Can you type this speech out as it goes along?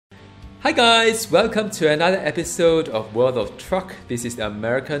Hi guys, welcome to another episode of World of Truck. This is the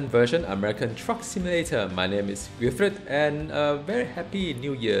American version, American Truck Simulator. My name is Wilfred and a very happy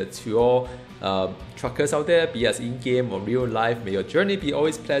new year to all truckers out there, be as in-game or real life. May your journey be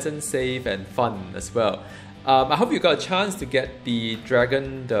always pleasant, safe and fun as well. I hope you got a chance to get the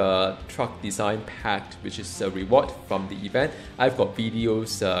Dragon truck design pack, which is a reward from the event. I've got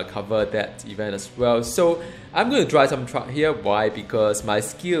videos cover that event as well. So I'm going to drive some truck here. Why? Because my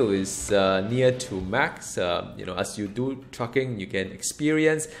skill is near to max. As you do trucking, you gain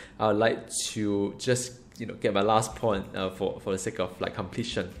experience. I would like to just get my last point for the sake of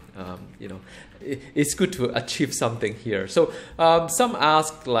completion. It's good to achieve something here. So some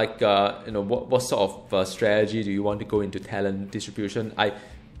ask what sort of strategy do you want to go into talent distribution? I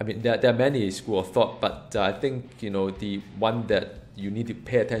mean there are many school of thought, but I think the one that you need to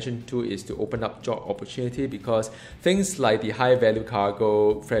pay attention to is to open up job opportunity, because things like the high value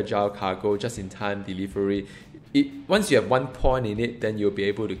cargo, fragile cargo, just in time delivery, once you have 1 point in it, then you'll be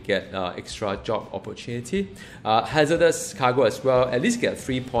able to get extra job opportunity. Hazardous cargo as well, at least get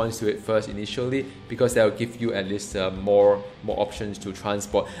 3 points to it first initially, because that will give you at least more options to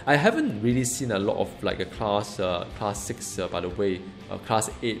transport. I haven't really seen a lot of a class 6 by the way, class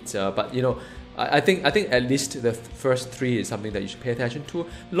 8, but I think at least the first 3 is something that you should pay attention to.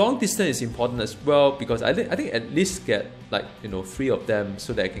 Long distance is important as well, because I think at least get 3 of them,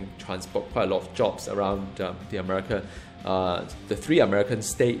 so that I can transport quite a lot of jobs around the 3 American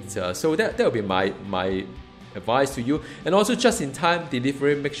states. So that will be my advice to you. And also just in time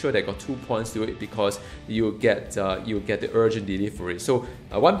delivery, make sure they got 2 points to it, because you get the urgent delivery. So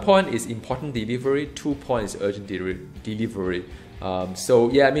 1 point is important delivery, 2 points is urgent delivery. So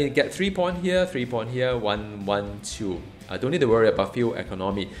yeah, I mean, get 3 point here, 3 point here, 1, 2. Don't need to worry about fuel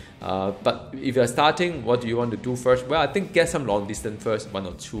economy. But if you're starting, what do you want to do first? Well, I think get some long distance first, 1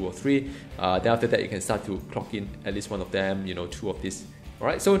 or 2 or 3. Then after that, you can start to clock in at least 1 of them, 2 of these. All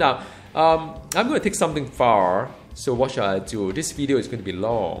right. So now I'm going to take something far. So what shall I do? This video is going to be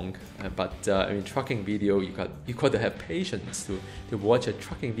long, but I mean, trucking video, you got to have patience to watch a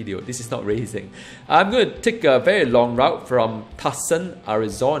trucking video. This is not racing. I'm going to take a very long route from Tucson,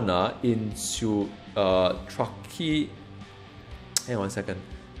 Arizona into Truckee. Hang on a second.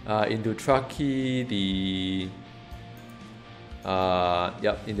 Into Truckee,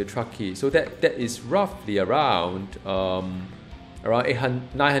 into Truckee. So that is roughly around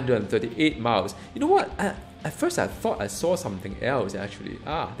 938 miles. You know what? At first I thought I saw something else actually.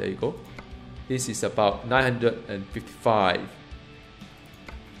 There you go. This is about 955.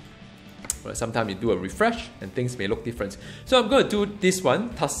 Well, sometimes you do a refresh and things may look different. So I'm going to do this one,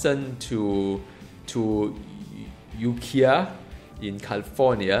 Tucson to Uriah in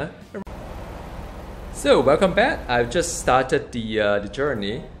California. So welcome back. I've just started the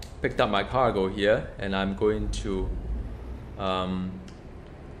journey, picked up my cargo here, and I'm going to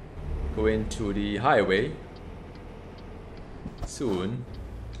go into the highway soon.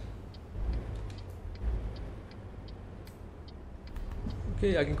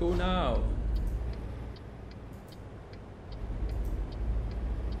 Okay, I can go now.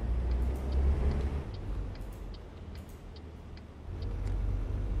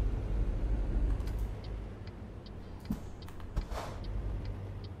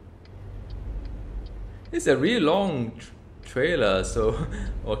 It's a really long trailer,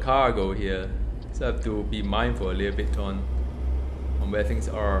 or cargo here, so I have to be mindful a little bit on where things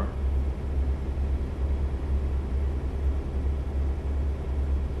are.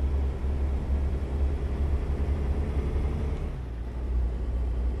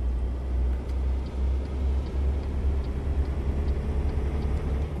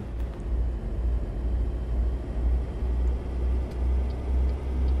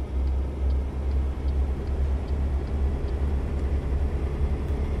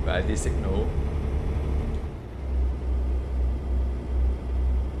 By this signal.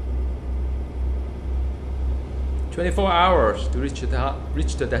 "24 hours to reach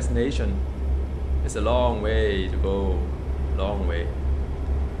the destination." It's a long way to go, long way.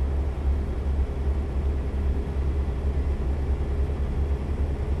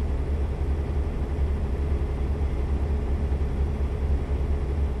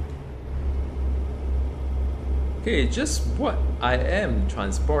 Okay, just what I am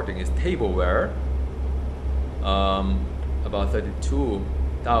transporting is tableware, about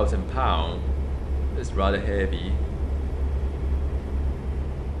 32,000 pounds. It's rather heavy.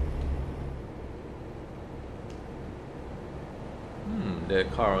 The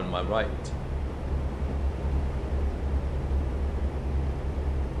car on my right.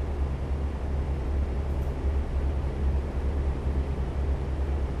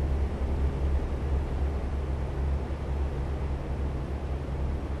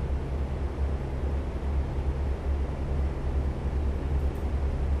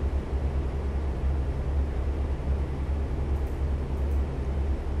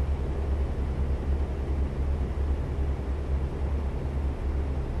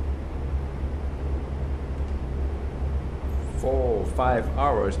 5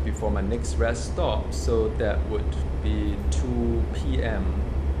 hours before my next rest stop, so that would be 2 p.m.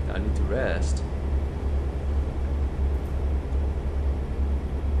 I need to rest.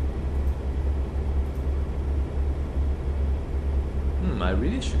 I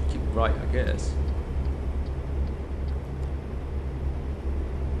really should keep right, I guess.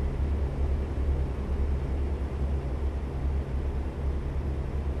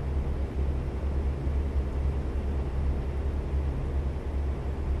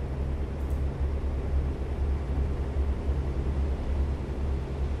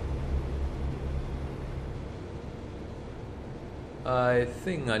 I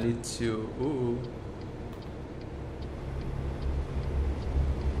think I need to... Ooh.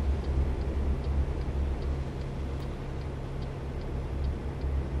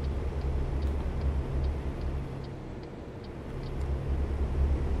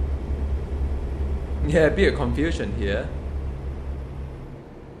 Yeah, a bit of confusion here.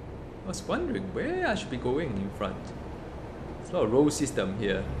 I was wondering where I should be going in front. There's a lot of road system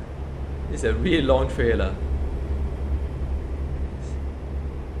here. It's a really long trailer.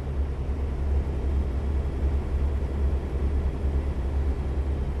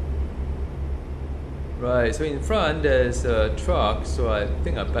 Right, so in front there's a truck, so I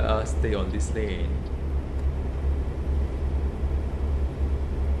think I better stay on this lane.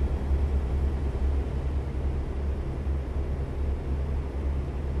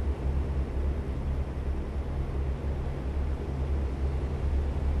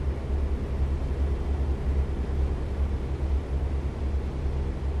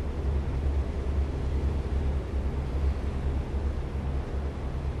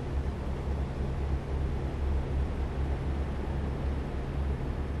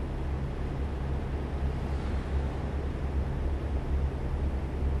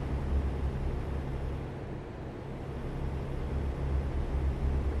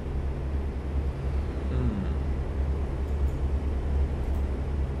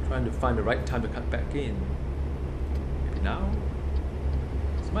 Trying to find the right time to cut back in. Maybe now?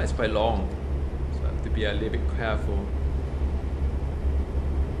 This mine is quite long, so I have to be a little bit careful.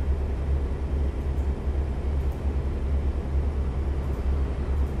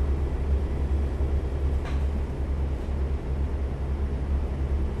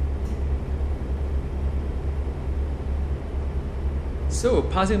 So,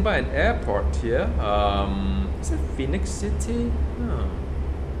 passing by an airport here. Is it Phoenix City? Oh.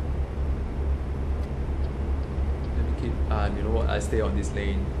 You know what, I stay on this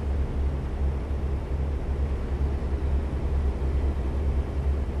lane.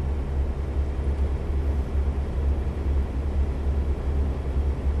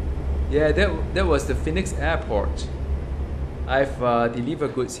 Yeah, that was the Phoenix airport. I've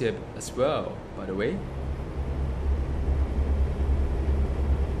delivered goods here as well, by the way.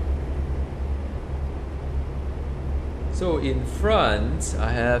 So in front,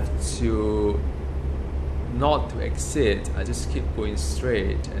 I have to not to exit. I just keep going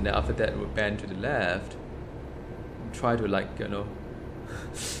straight, and then after that we'll bend to the left and try to, like, you know,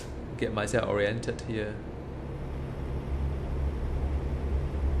 get myself oriented here.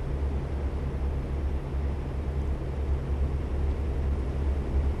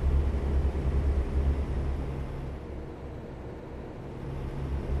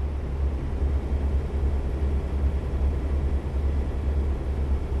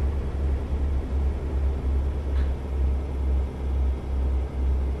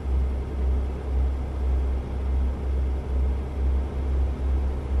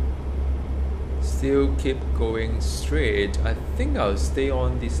 Still keep going straight. I think I'll stay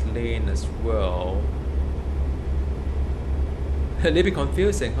on this lane as well. A little bit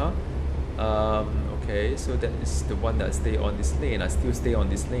confusing, huh? Okay, so that is the one that stay on this lane. I still stay on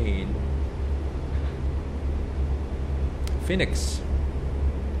this lane. Phoenix.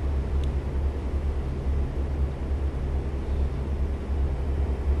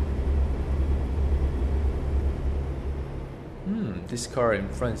 This car in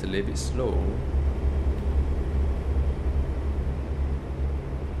front is a little bit slow.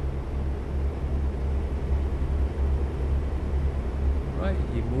 Right,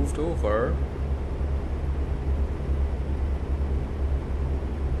 he moved over.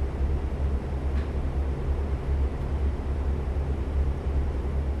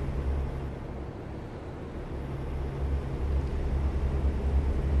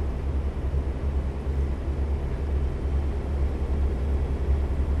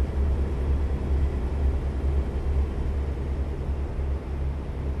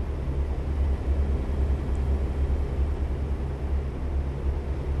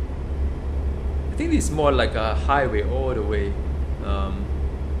 I think it's more like a highway all the way.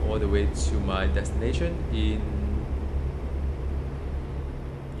 all the way to my destination in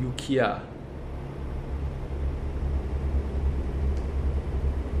Uriah.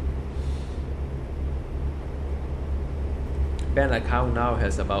 Bank account now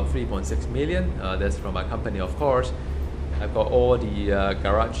has about 3.6 million. That's from my company, of course. I've got all the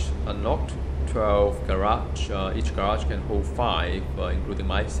garage unlocked, 12 garage. Each garage can hold 5, including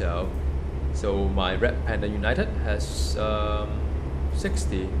myself. So my Red Panda United has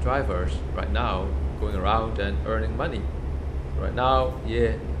 60 drivers right now going around and earning money. Right now,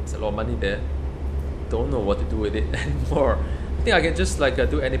 yeah, it's a lot of money there. Don't know what to do with it anymore. I think I can just like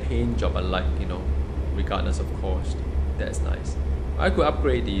do any paint job I like, you know, regardless of cost. That's nice. I could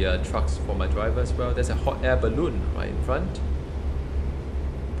upgrade the trucks for my driver as well. There's a hot air balloon right in front.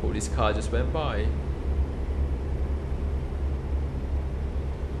 Police car just went by.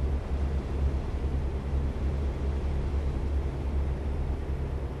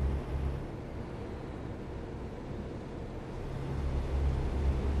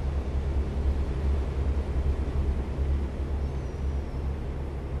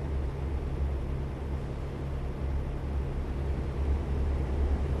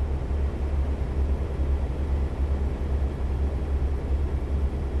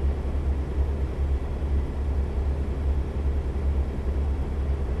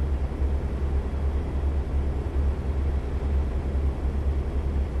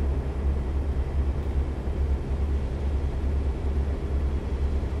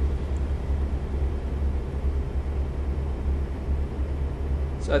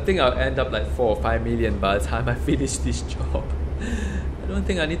 So I think I'll end up like 4 or 5 million by the time I finish this job. I don't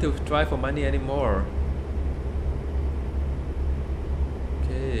think I need to drive for money anymore.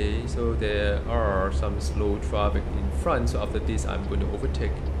 Okay, so there are some slow traffic in front, so after this I'm going to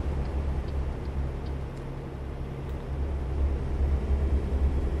overtake.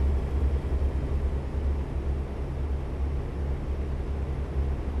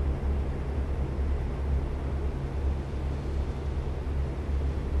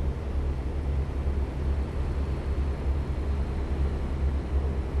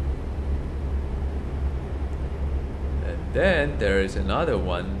 Then there is another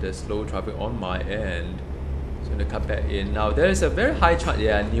one, the slow traffic on my end. So I'm going to cut back in. Now there is a very high chance,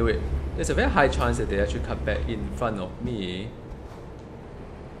 yeah, I knew it. There's a very high chance that they actually cut back in front of me.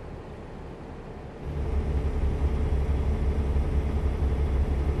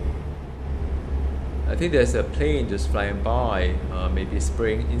 I think there's a plane just flying by, maybe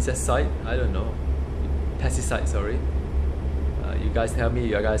spraying insecticide, I don't know. Pesticide, sorry. You guys tell me,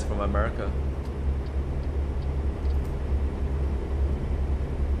 you guys from America.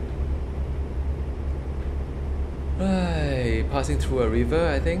 Right, passing through a river,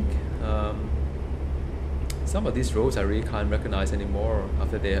 I think. Some of these roads I really can't recognize anymore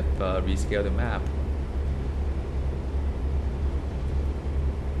after they have rescaled the map.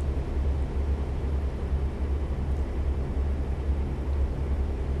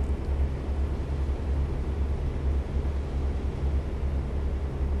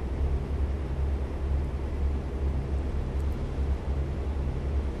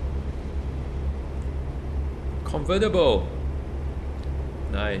 Convertible.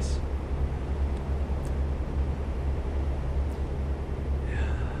 Nice.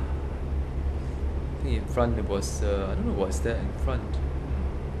 I think in front it was, I don't know what's that in front.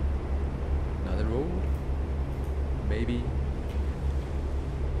 Another road? Maybe.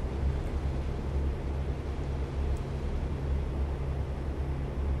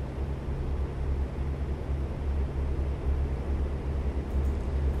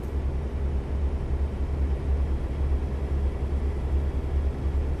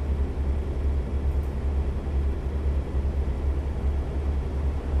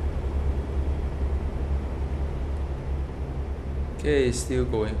 Okay, still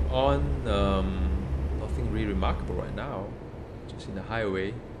going on. Nothing really remarkable right now. Just in the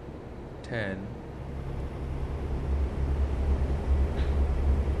highway 10.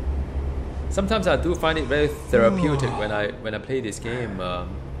 Sometimes I do find it very therapeutic when I play this game.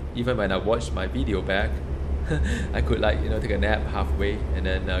 Even when I watch my video back, I could like take a nap halfway and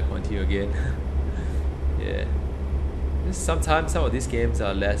then continue again. Yeah. Sometimes some of these games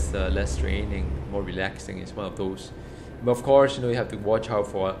are less draining, more relaxing. It's one of those. But of course, you have to watch out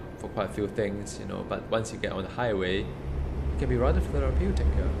for quite a few things, But once you get on the highway, it can be rather therapeutic.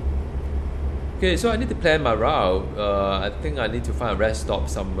 Okay, so I need to plan my route. I think I need to find a rest stop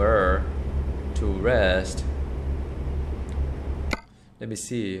somewhere to rest. Let me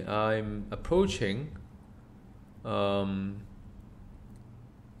see. I'm approaching Arenberg.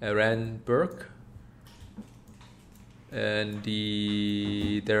 And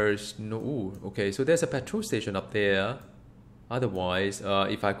there's no, ooh, okay, so there's a petrol station up there. Otherwise,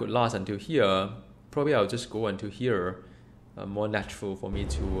 if I could last until here, probably I'll just go until here. More natural for me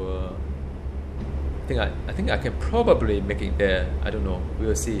to. I think I can probably make it there. I don't know.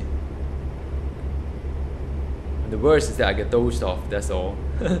 We'll see. And the worst is that I get dozed off. That's all.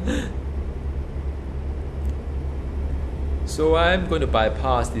 So I'm going to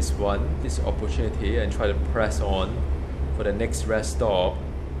bypass this opportunity, and try to press on for the next rest stop.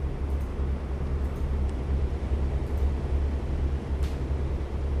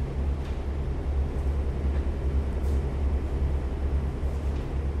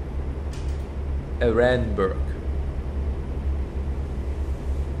 Ehrenberg.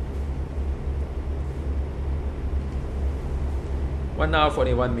 One hour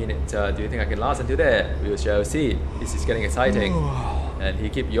 41 minutes. Do you think I can last until there? We shall see. This is getting exciting. And he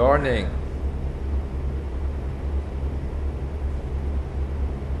keep yawning.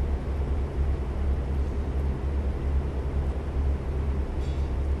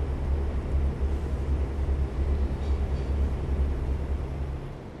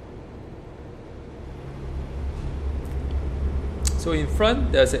 So in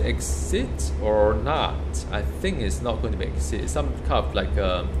front there's an exit or not? I think it's not going to be an exit. It's some kind of like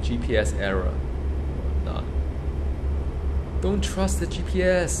a GPS error. Not. Don't trust the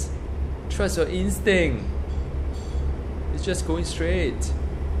GPS. Trust your instinct. It's just going straight.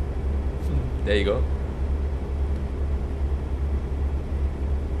 There you go.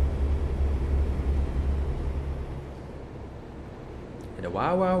 And the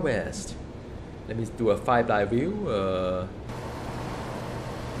Wild Wild West. Let me do a 5-line view.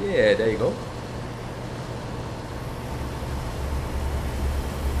 Yeah, there you go.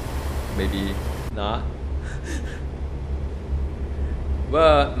 Maybe not.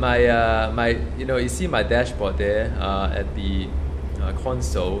 Well, my you see my dashboard there at the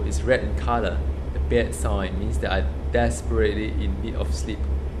console is red in color. The bad sign means that I'm desperately in need of sleep.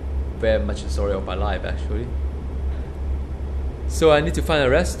 Very much the story of my life, actually. So I need to find a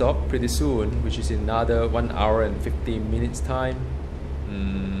rest stop pretty soon, which is in another 1 hour and 15 minutes time.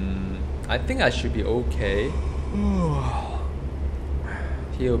 I think I should be okay.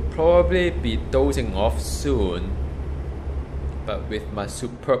 He'll probably be dozing off soon, but with my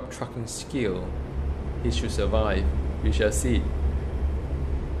superb trucking skill, he should survive. We shall see.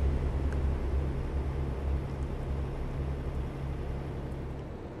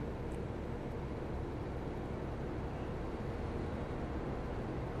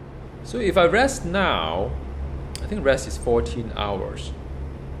 So if I rest now, I think rest is 14 hours.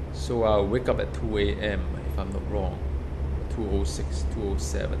 So I'll wake up at 2 a.m. if I'm not wrong. 2:06,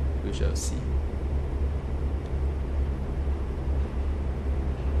 2:07, we shall see.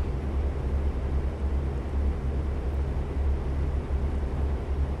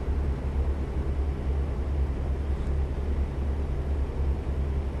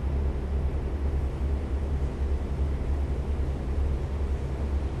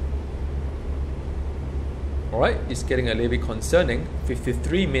 Alright, it's getting a little bit concerning.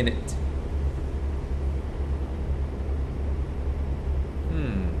 53 minutes.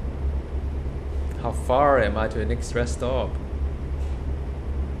 How far am I to the next rest stop?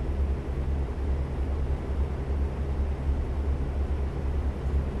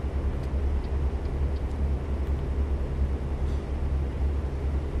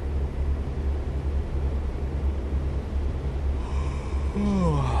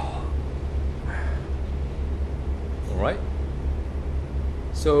 Alright.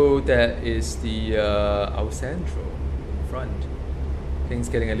 So that is the our central front. Things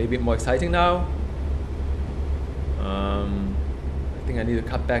getting a little bit more exciting now. I think I need to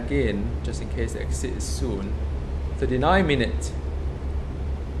cut back in just in case the exit is soon. 39 minutes.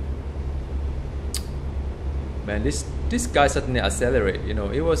 Man, this guy suddenly accelerate.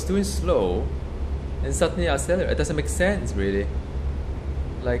 It was doing slow, and suddenly accelerate. It doesn't make sense, really.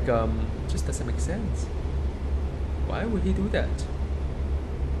 Like, just doesn't make sense. Why would he do that?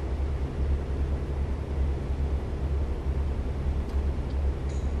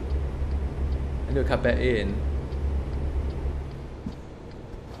 I need to cut back in.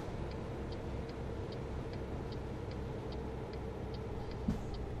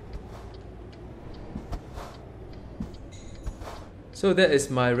 So that is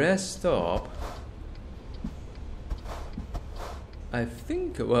my rest stop. I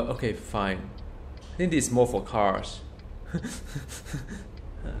think, well, okay, fine. I think this is more for cars.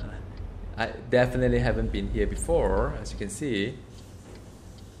 I definitely haven't been here before, as you can see.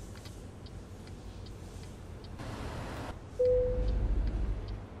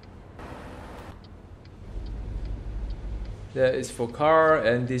 That is for car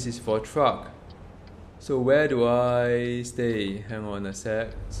and this is for truck. So where do I stay? Hang on a sec.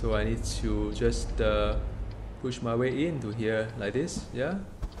 So I need to just push my way into here like this, yeah?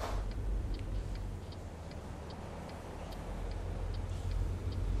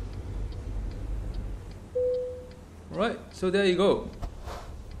 Right, so there you go.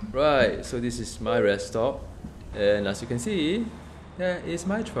 Right, so this is my rest stop. And as you can see, there is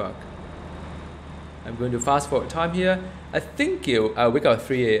my truck. I'm going to fast forward time here. I think I'll wake up at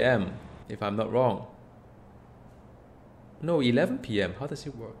 3 a.m. if I'm not wrong. No, 11 p.m. How does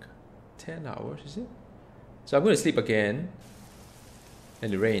it work? 10 hours, is it? So I'm going to sleep again.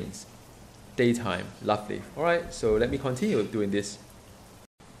 And it rains. Daytime, lovely. Alright, so let me continue doing this.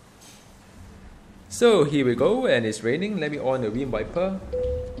 So here we go, and it's raining. Let me on the wind wiper.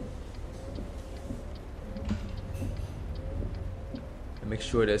 And make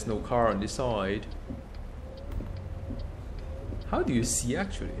sure there's no car on this side. How do you see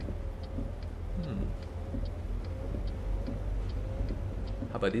actually?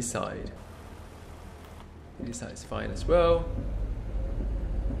 How about this side? This side is fine as well.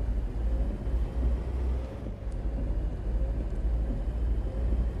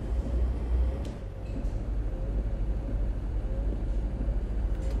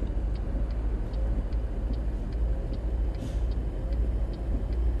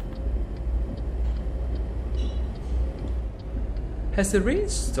 Has the rain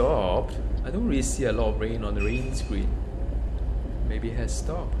stopped? I don't really see a lot of rain on the rain screen. Maybe it has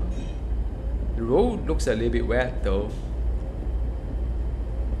stopped. Huh? The road looks a little bit wet though.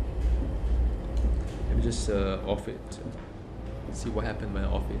 Let me just off it. See what happened when I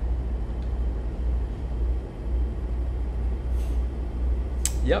off it.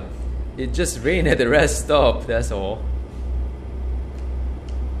 Yep, it just rained at the rest stop, that's all.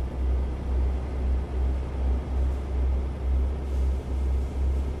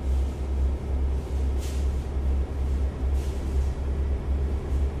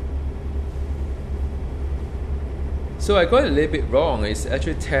 So I got a little bit wrong. It's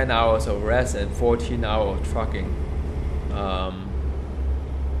actually 10 hours of rest and 14 hours of trucking.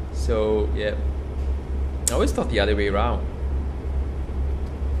 So yeah, I always thought the other way around.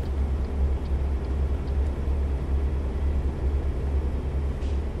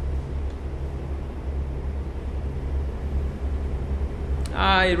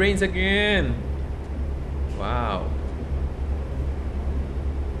 Ah, it rains again. Wow.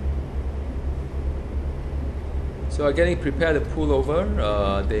 So I'm getting prepared to pull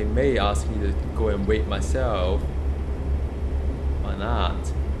over. They may ask me to go and wait myself or not.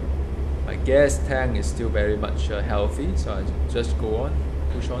 My gas tank is still very much healthy, so I just go on,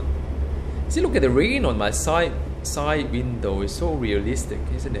 push on. See, look at the rain on my side window. It's so realistic,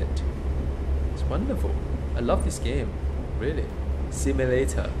 isn't it? It's wonderful. I love this game, really.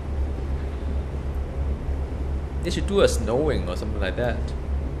 Simulator. They should do a snowing or something like that.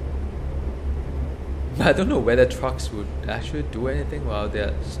 But I don't know whether trucks would actually do anything while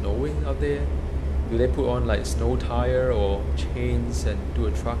they're snowing out there. Do they put on like snow tire or chains and do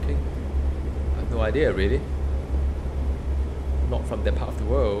a trucking? I have no idea really. Not from that part of the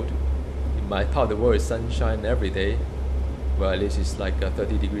world. In my part of the world, it's sunshine every day. Well, at least it's like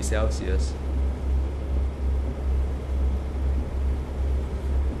 30 degrees Celsius.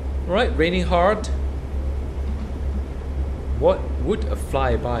 Alright, raining hard. What would a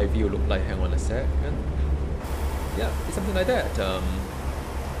flyby view look like? Hang on a second. Yeah, it's something like that.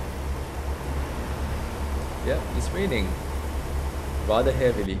 Yeah, it's raining rather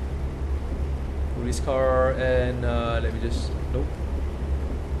heavily. Police car and let me just nope.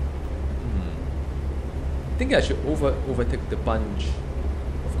 I think I should overtake the bunch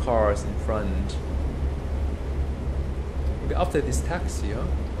of cars in front. Maybe after this taxi, huh?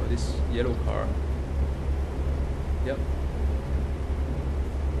 Or this yellow car. Yep.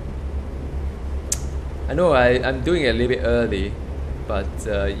 I know I'm doing it a little bit early, but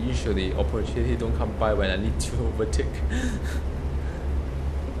usually opportunity don't come by when I need to overtake.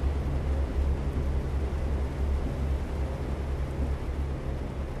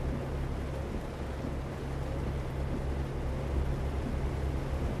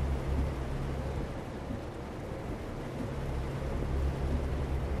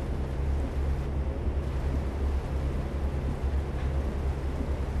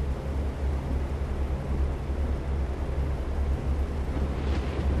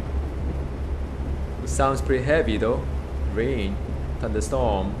 Sounds pretty heavy though. Rain,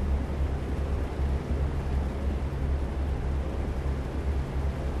 thunderstorm.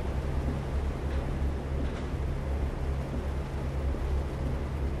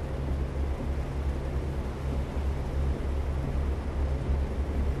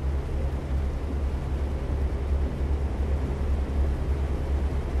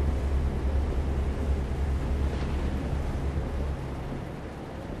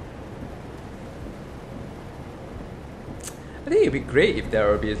 think it'd be great if there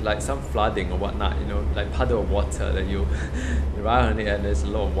would be like some flooding or whatnot, you know, like puddle of water that you ride on it and there's a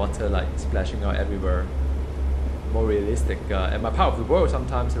lot of water like splashing out everywhere. More realistic. And my part of the world,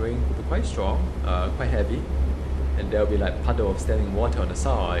 sometimes the rain could be quite strong, quite heavy, and there'll be like puddle of standing water on the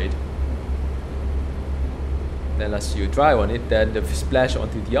side. Then as you drive on it, then the splash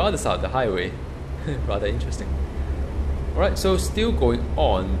onto the other side of the highway. Rather interesting. Alright, so still going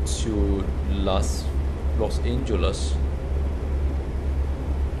on to Los Angeles.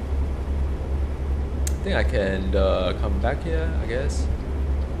 I think I can come back here, I guess.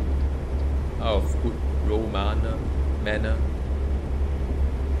 Out of good road manner.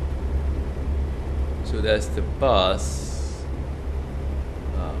 So there's the bus.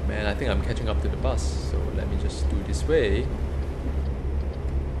 Man, I think I'm catching up to the bus. So let me just do this way.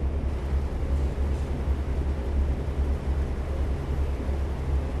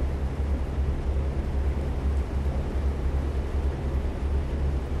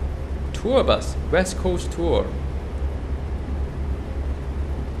 Tour bus, West Coast tour.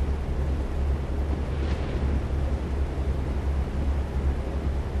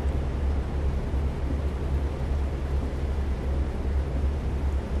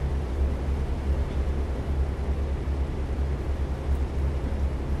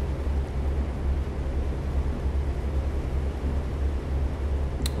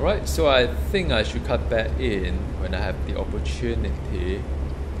 Right, so I think I should cut back in when I have the opportunity.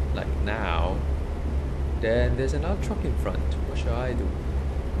 Like now, then there's another truck in front. What shall I do?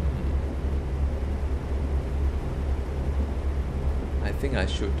 I think I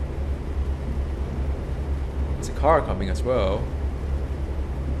should. There's a car coming as well.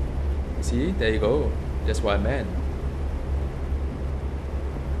 See, there you go. That's what I meant.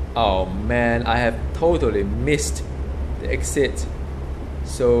 Oh man, I have totally missed the exit.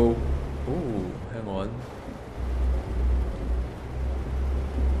 So, ooh, hang on.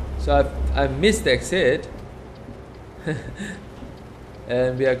 So I've missed the exit.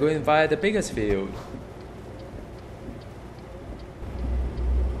 And we are going via the Bakersfield.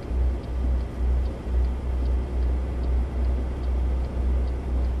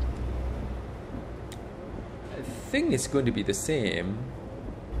 I think it's going to be the same.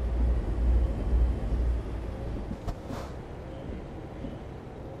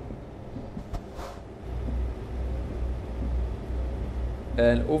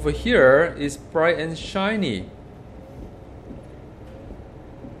 And over here is bright and shiny.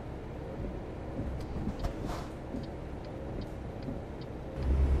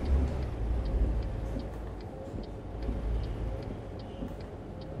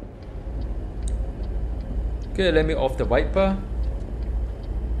 Okay, let me off the wiper.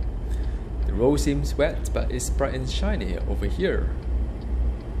 The road seems wet, but it's bright and shiny over here.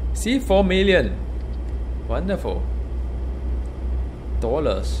 See, 4 million. Wonderful.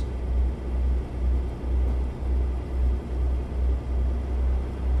 Dollars.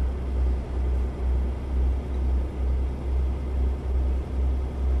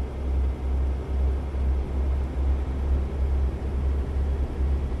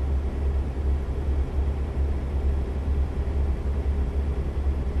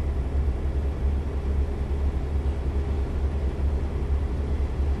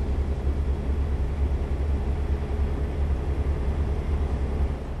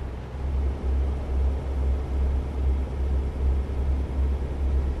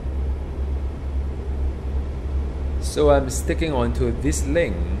 So I'm sticking onto this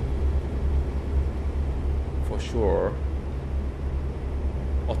lane for sure.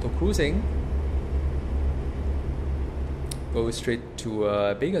 Auto cruising. Go straight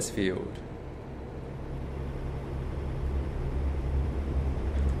to Bakersfield.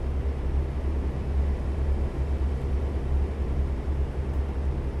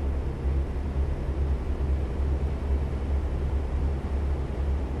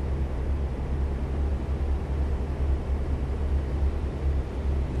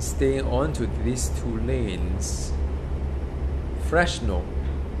 Staying on to these 2 lanes. Fresno.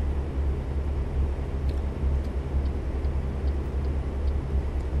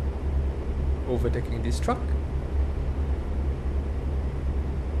 Overtaking this truck.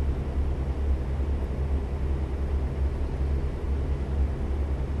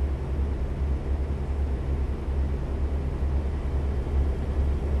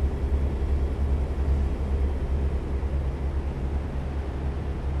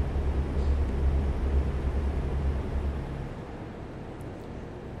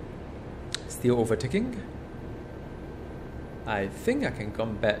 Still overtaking. I think I can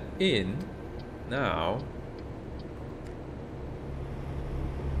come back in now.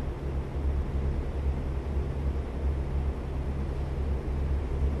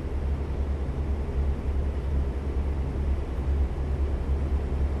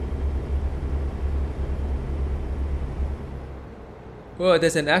 Oh,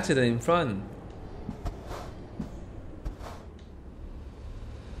 there's an accident in front.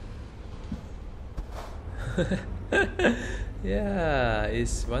 Yeah,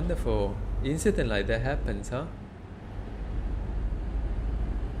 it's wonderful. Incident like that happens, huh?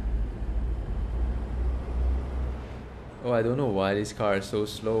 Oh, I don't know why this car is so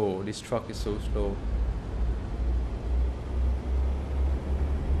slow. This truck is so slow.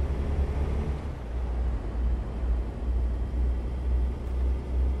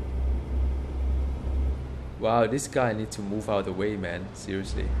 Wow, this guy needs to move out of the way, man.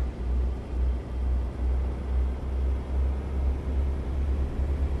 Seriously.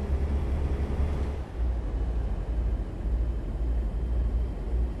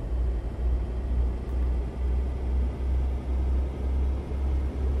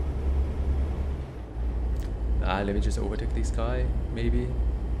 Let me just overtake this guy, maybe.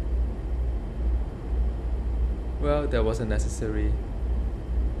 Well, that wasn't necessary.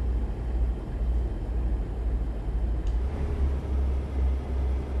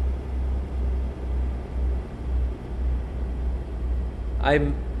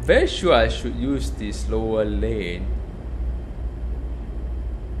 I'm very sure I should use this lower lane.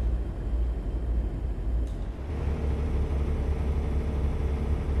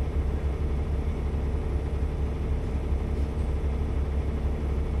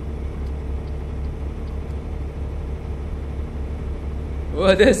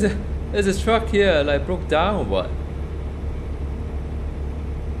 Well, there's a truck here, like broke down or what?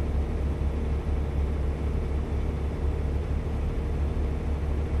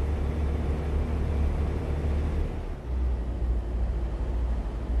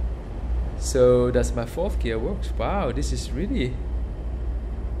 So does my fourth gear work? Wow, this is really,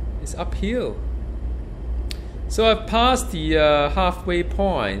 it's uphill. So I've passed the halfway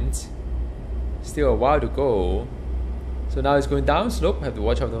point. Still a while to go. So now it's going down slope. I have to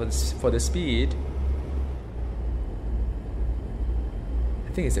watch out for the speed.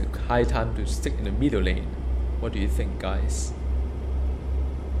 I think it's a high time to stick in the middle lane. What do you think, guys?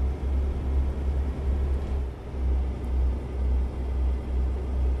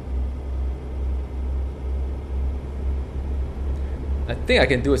 I think I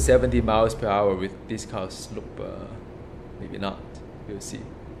can do a 70 miles per hour with this car slope. Maybe not. We'll see.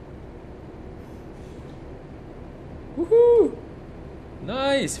 Woohoo!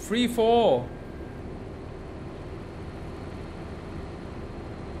 Nice! Free fall!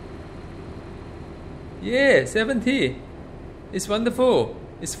 Yeah, 70! It's wonderful!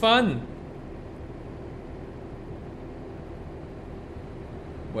 It's fun!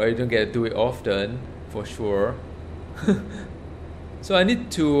 Well, you don't get to do it often, for sure. So I need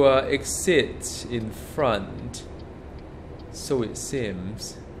to exit in front. So it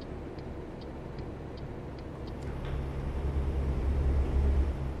seems.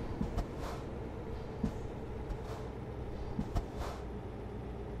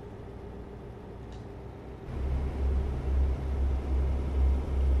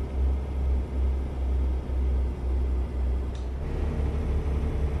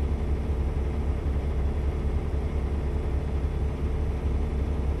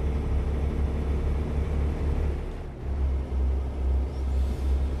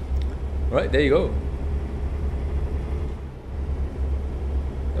 Right, there you go.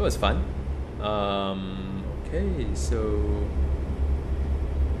 That was fun. Okay, so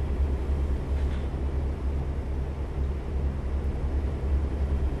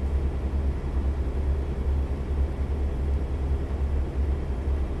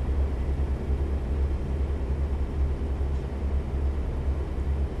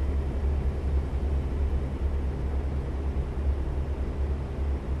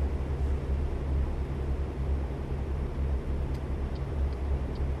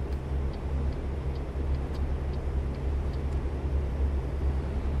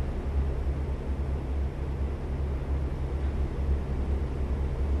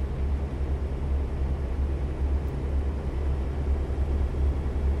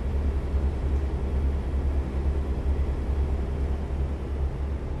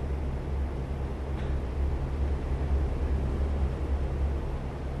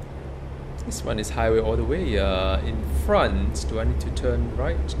this one is highway all the way. In front, do I need to turn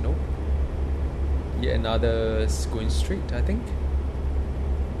right? Nope. Yet another is going straight, I think.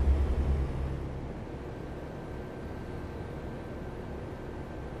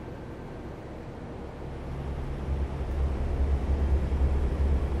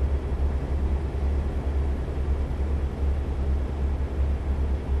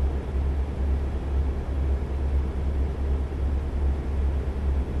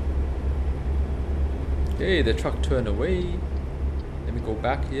 Okay, the truck turned away. Let me go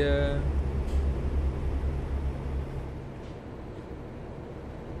back here.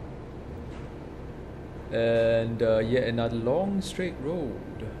 And yet another long straight road.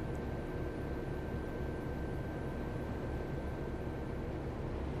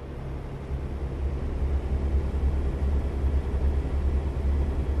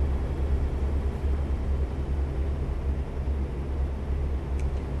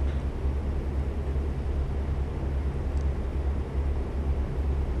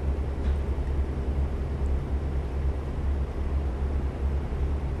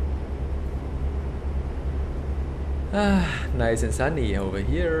 Ah, nice and sunny over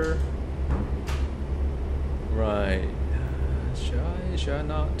here. Right. Should I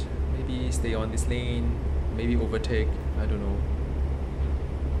not? Maybe stay on this lane. Maybe overtake. I don't know.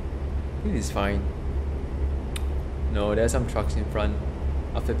 I think it's fine. No, there's some trucks in front.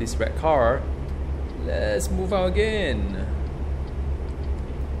 After this red car, let's move out again.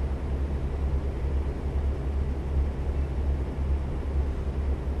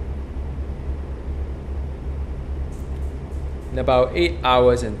 In about 8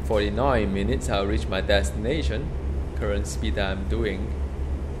 hours and 49 minutes, I'll reach my destination. Current speed that I'm doing.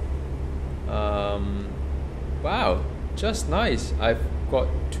 Wow, just nice. I've got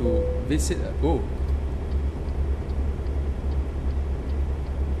to visit.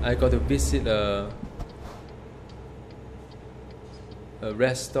 I got to visit a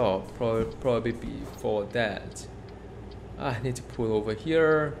rest stop. Probably before that. I need to pull over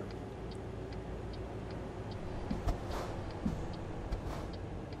here.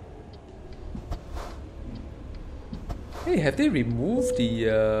 Hey, have they removed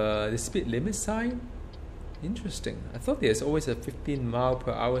the speed limit sign? Interesting. I thought there's always a 15 mile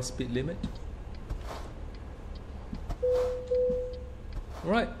per hour speed limit.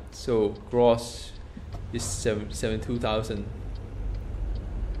 Right, so gross is 72,000.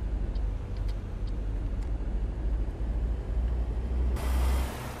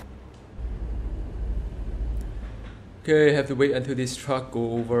 Okay, have to wait until this truck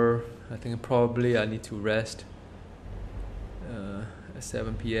go over. I think probably I need to rest. At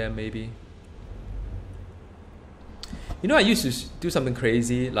 7 p.m. maybe. You know, I used to do something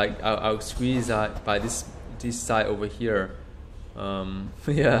crazy, like I'll squeeze by this side over here.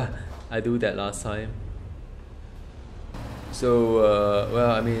 Yeah, I do that last time. So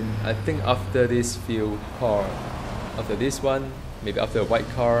well, I mean, I think after this few car, after this one, maybe after a white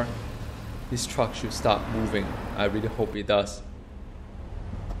car, this truck should start moving. I really hope it does.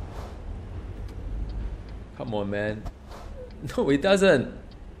 Come on, man. No, it doesn't.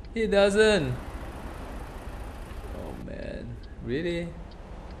 It doesn't. Oh man, really?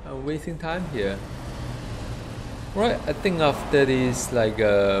 I'm wasting time here. Right, I think after this like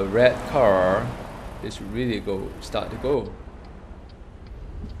a red car, it should really start to go.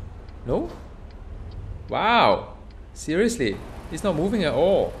 No? Wow, seriously, it's not moving at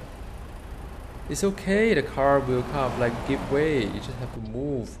all. It's okay, the car will kind of like give way. You just have to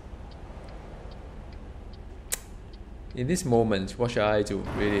move. In this moment, what should I do?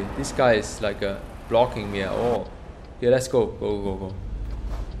 Really, this guy is like blocking me at all. Okay, let's go. Go.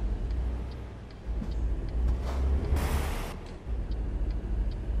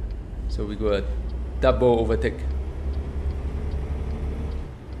 So we go a double overtake.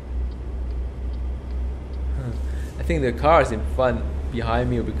 I think the cars in front behind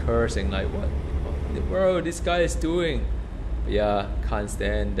me will be cursing like, what in the world this guy is doing? But yeah, can't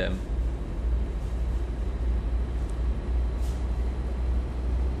stand them.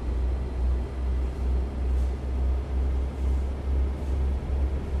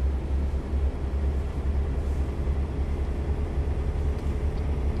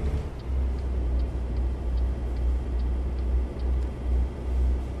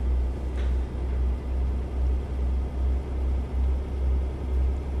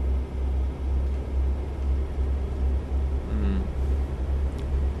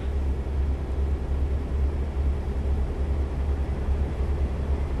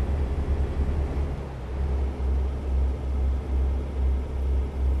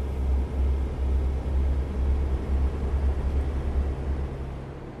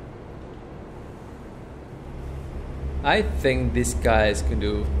 I think this guy is going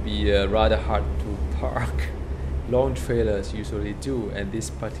to be rather hard to park. Long trailers usually do, and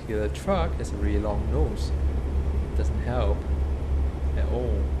this particular truck has a really long nose. It doesn't help at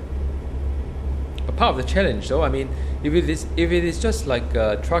all. A part of the challenge though, I mean, if it is just like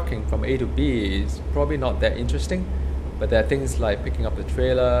trucking from A to B, it's probably not that interesting. But there are things like picking up the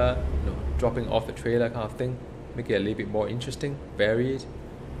trailer, dropping off the trailer kind of thing, make it a little bit more interesting, varied.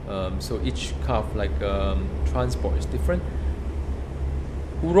 So each kind of like transport is different.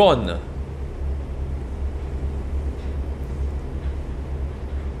 Huron.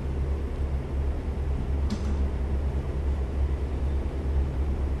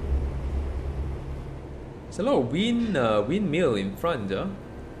 There's a lot of windmill in front, huh?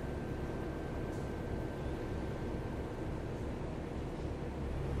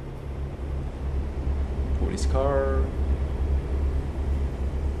 Police car.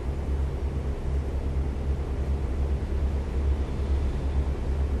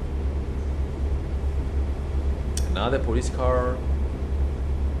 Another police car.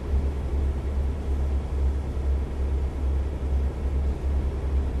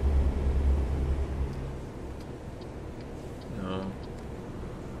 No.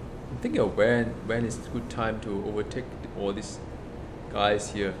 I'm thinking of when is a good time to overtake all these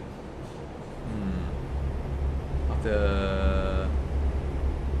guys here. After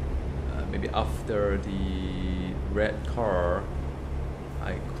maybe after the red car,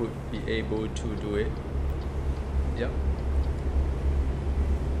 I could be able to do it. Yep.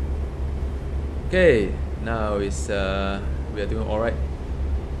 Okay, now is we are doing all right,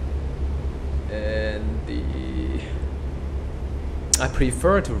 and I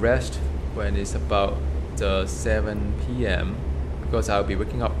prefer to rest when it's about 7 p.m. because I'll be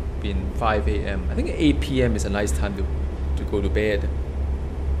waking up in 5 a.m. I think 8 p.m. is a nice time to go to bed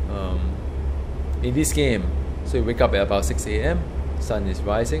in this game. So you wake up at about 6 a.m. Sun is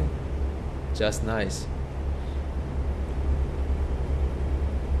rising, just nice.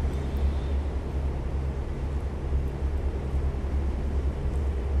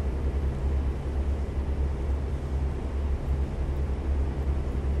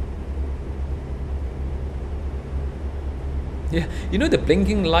 Yeah, you know the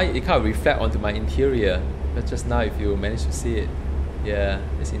blinking light, it kind of reflect onto my interior. But just now, if you manage to see it, yeah,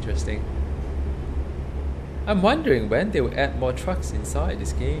 it's interesting. I'm wondering when they will add more trucks inside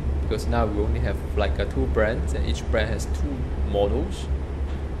this game, because now we only have like 2 brands, and each brand has 2 models.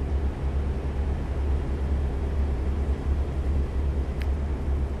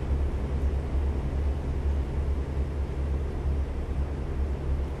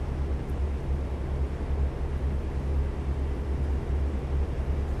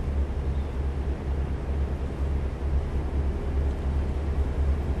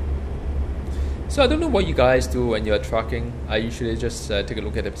 So I don't know what you guys do when you're trucking. I usually just take a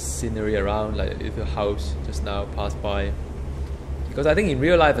look at the scenery around, like a little house just now passed by. Because I think in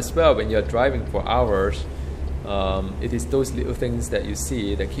real life as well, when you're driving for hours, it is those little things that you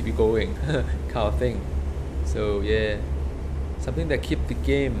see that keep you going, kind of thing. So yeah, something that keep the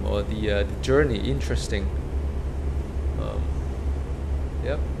game or the journey interesting.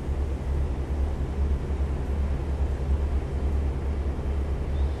 Yep.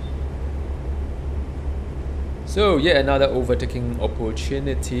 So yeah, another overtaking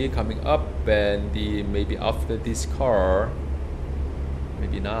opportunity coming up, and maybe after this car,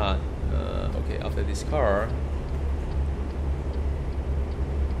 maybe not. Okay, after this car.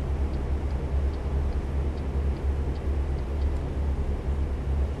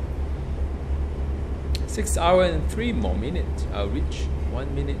 Six hours and 3 more minutes. I'll reach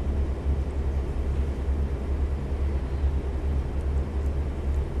 1 minute.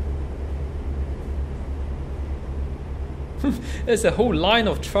 There's a whole line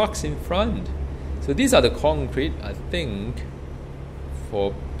of trucks in front. So these are the concrete, I think,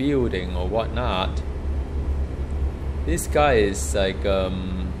 for building or whatnot. This guy is like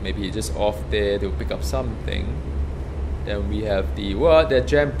maybe just off there to pick up something. Then we have the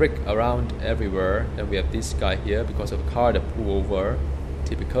jam brick around everywhere. Then we have this guy here because of a car that pulled over.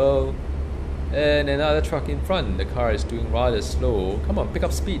 Typical. And another truck in front. The car is doing rather slow. Come on, pick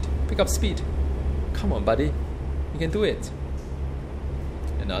up speed. Pick up speed. Come on, buddy. You can do it.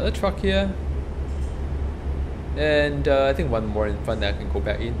 Another truck here. And I think one more in front that I can go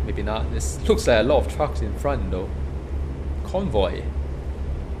back in. Maybe not. This looks like a lot of trucks in front though. Convoy.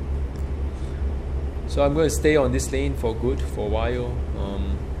 So I'm going to stay on this lane for good for a while.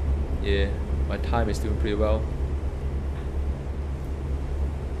 Yeah, my time is doing pretty well.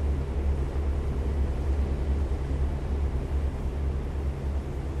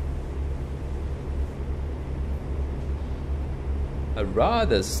 A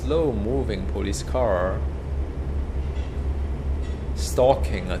rather slow moving police car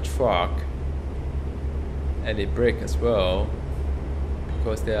stalking a truck, and it braked as well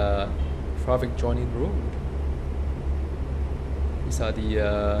because there are traffic joining the road. These are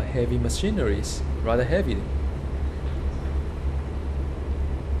the heavy machineries, rather heavy.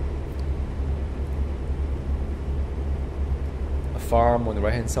 A farm on the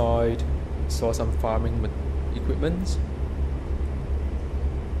right hand side, saw some farming equipment.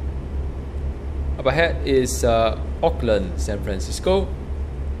 Up ahead is Oakland, San Francisco.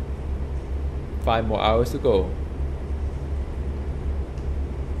 5 more hours to go.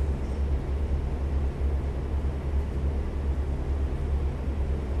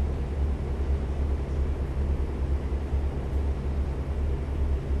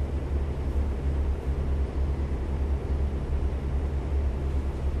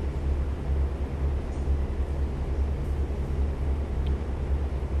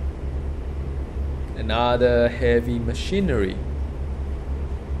 Another heavy machinery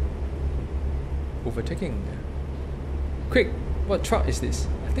overtaking. Quick, what truck is this?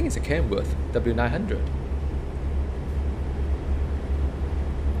 I think it's a Kenworth W900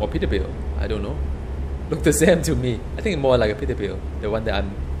 or Peterbilt, I don't know. Look the same to me. I think more like a Peterbilt, the one that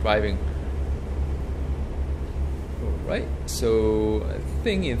I'm driving. Alright, so I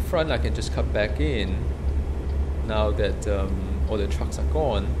think in front I can just cut back in now that all the trucks are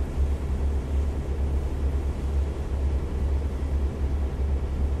gone.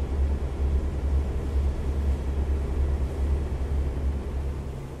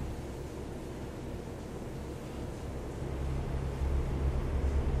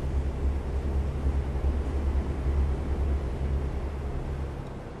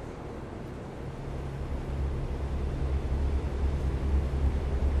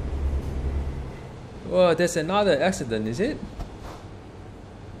 Oh, there's another accident, is it?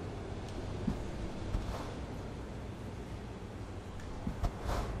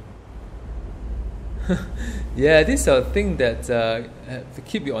 Yeah, these are things that have to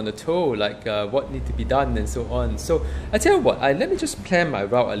keep you on the toe, like what need to be done and so on. So I tell you what, let me just plan my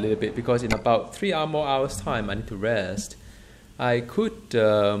route a little bit, because in about 3 more hours time I need to rest. I could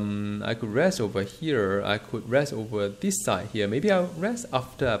rest over here. I could rest over this side here. Maybe I'll rest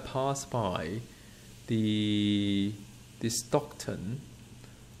after I pass by the Stockton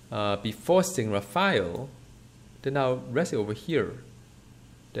before St. Raphael. Then I'll rest it over here.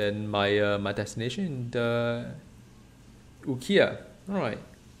 Then my my destination, the Uriah. All right.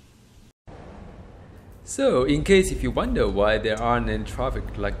 So, in case if you wonder why there aren't any traffic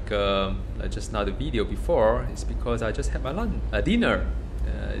like just now the video before, it's because I just had my dinner.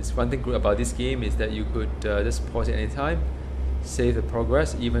 It's one thing good about this game is that you could just pause it anytime, save the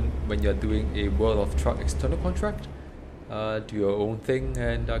progress even when you're doing a World of Truck external contract, do your own thing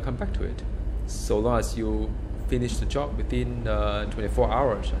and come back to it. So long as you finish the job within 24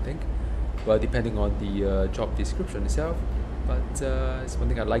 hours, I think. Well, depending on the job description itself. But it's one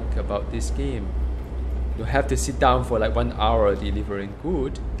thing I like about this game. You have to sit down for like 1 hour delivering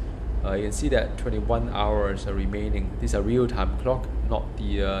good. You can see that 21 hours are remaining. These are real-time clock, not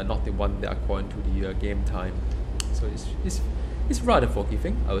the one that according to the game time. So it's rather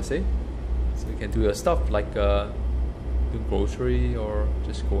forgiving, I would say. So you can do your stuff like do grocery or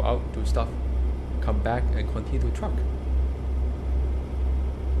just go out, do stuff, come back and continue to truck.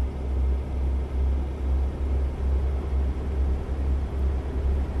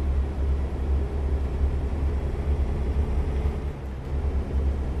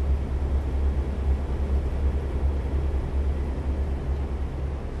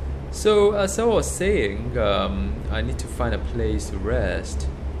 So as I was saying, I need to find a place to rest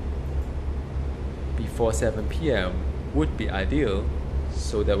before 7 p.m. would be ideal,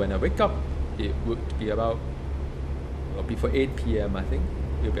 so that when I wake up it would be about, or before 8 p.m. I think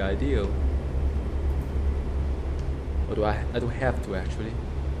it would be ideal. Or do I don't have to actually.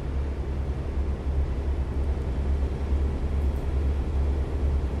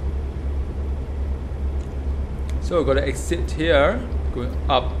 So we're gonna exit here, going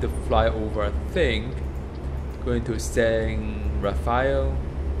up the flyover, I think, going to San Raphael.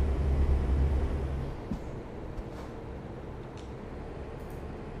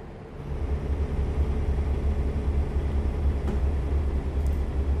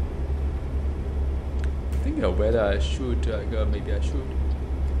 Thinking of whether I should, maybe I should.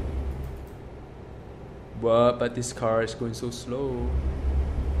 But this car is going so slow.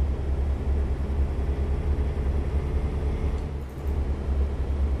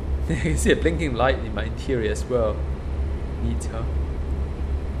 You can see a blinking light in my interior as well. Neat, huh?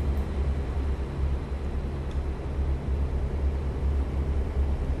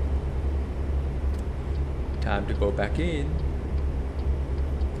 Time to go back in.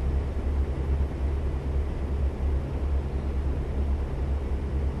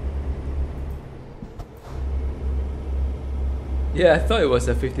 Yeah, I thought it was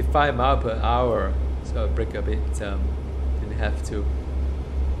a 55 miles per hour, so I'll brake a bit. Didn't have to.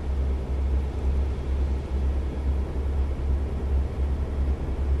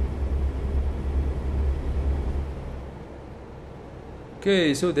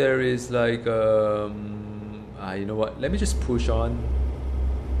 Okay, so there is like you know what? Let me just push on.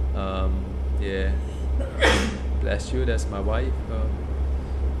 Yeah. Bless you. That's my wife.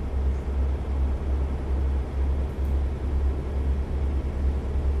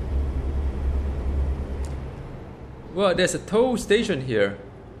 Well, there's a toll station here.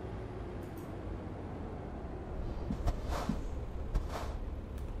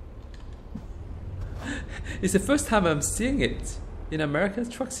 It's the first time I'm seeing it. In American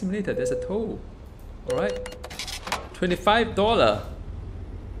Truck Simulator, there's a toll. Alright. $25.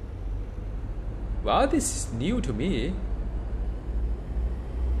 Wow, this is new to me.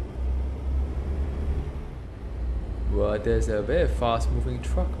 Well, there's a very fast moving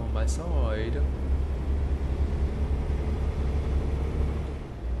truck on my side.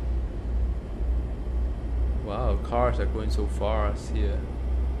 Wow, cars are going so fast here.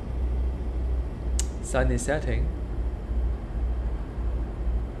 Sun is setting.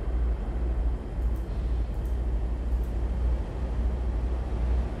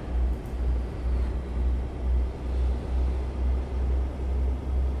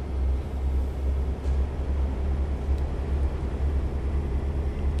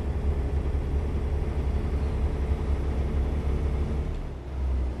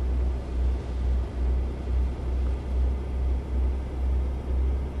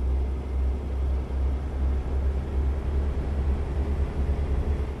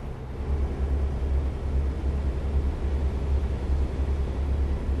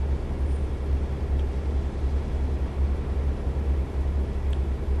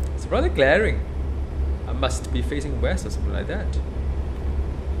 Rather glaring. I must be facing west or something like that.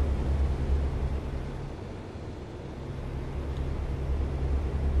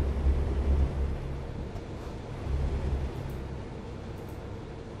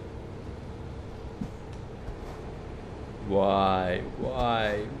 Why?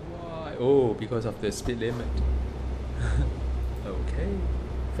 Oh, because of the speed limit. Okay,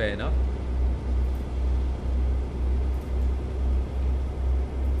 fair enough.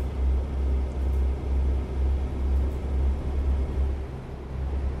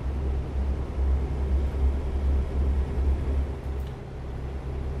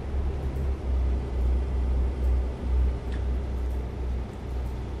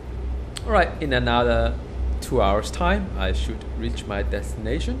 Alright, in another 2 hours time, I should reach my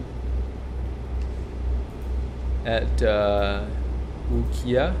destination at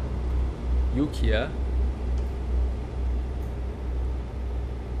Ukiah.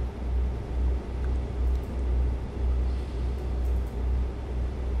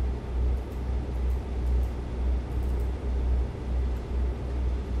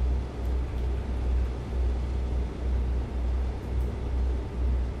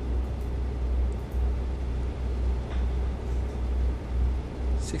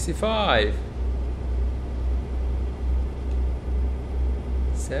 65,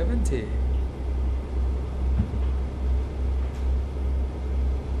 70.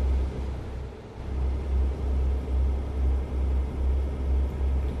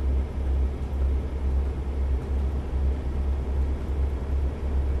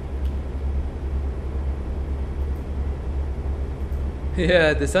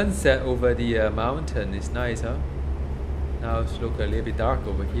 Yeah, the sunset over the mountain is nice, huh? Now it's look a little bit dark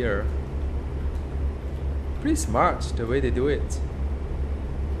over here. Pretty smart the way they do it.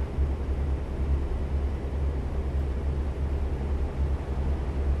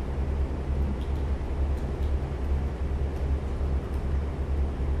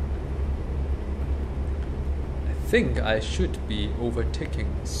 I think I should be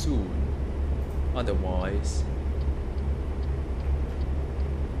overtaking soon, otherwise.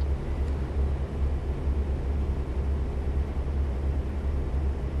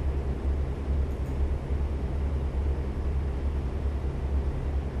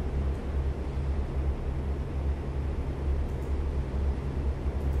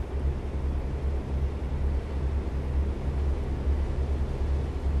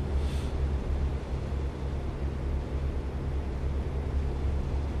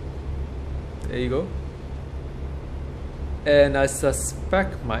 There you go. And I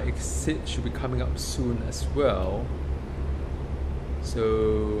suspect my exit should be coming up soon as well.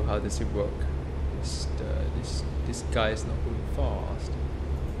 So how does it work? This guy is not going fast.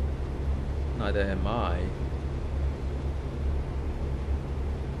 Neither am I.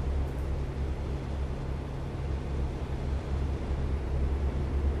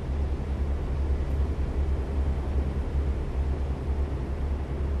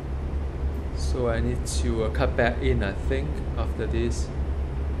 So I need to cut back in, I think, after this.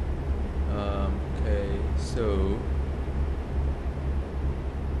 Okay, so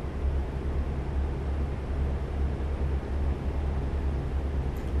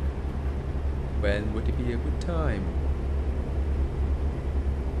When would it be a good time?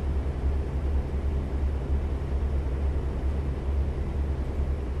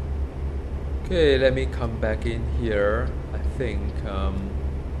 Okay, let me come back in here. I think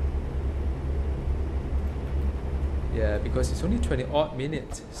yeah, because it's only 20 odd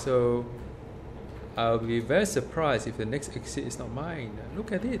minutes, so I'll be very surprised if the next exit is not mine.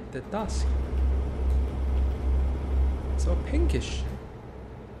 Look at it, the dusk. It's all pinkish.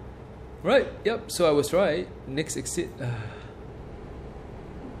 Right, yep, so I was right. Next exit.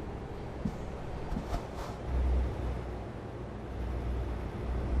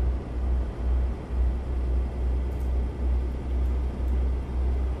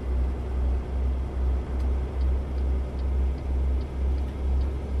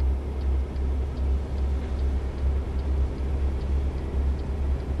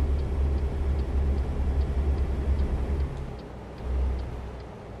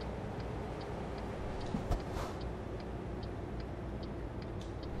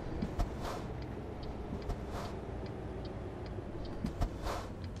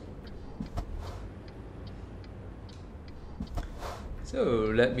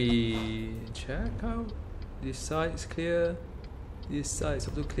 'So let me check out. This side is clear. This side is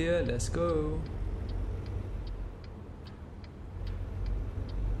also clear. Let's go.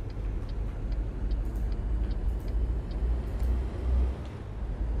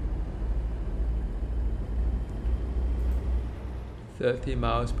 "30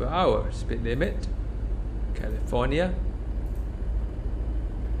 miles per hour speed limit, California."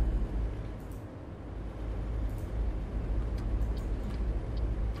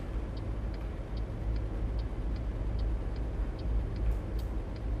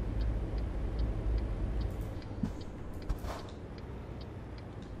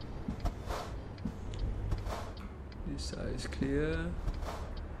 This side is clear.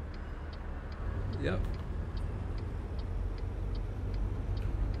 Yep.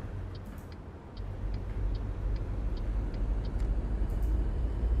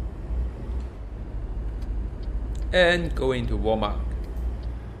 And going to Walmart.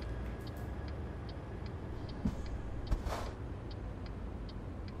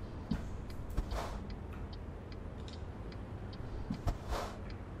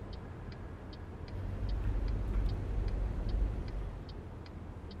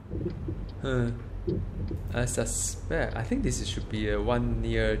 I suspect. I think this should be one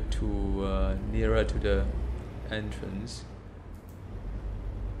nearer to the entrance.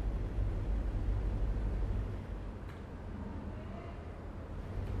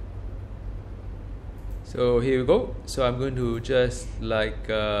 So here we go. So I'm going to just like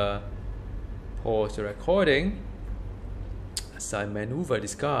pause the recording as I maneuver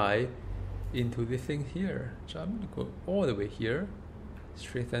this guy into the thing here. So I'm going to go all the way here,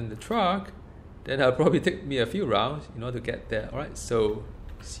 straighten the truck. Then it'll probably take me a few rounds in order to get there. Alright, so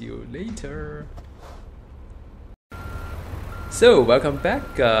see you later. So welcome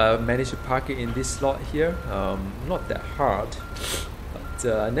back. Managed to park it in this slot here. Not that hard, but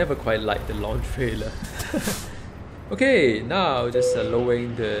I never quite liked the long trailer. Okay, now just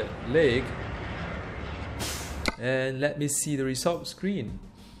lowering the leg and let me see the result screen.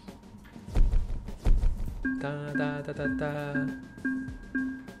 Da, da, da, da, da.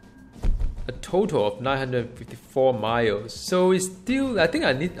 A total of 954 miles. So it's still, I think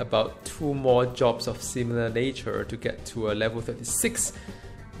I need about 2 more jobs of similar nature to get to a level 36.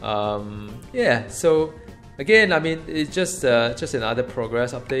 Yeah, so again, I mean, it's just another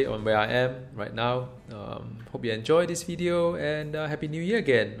progress update on where I am right now. Hope you enjoyed this video, and Happy New Year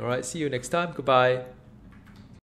again. Alright, see you next time. Goodbye.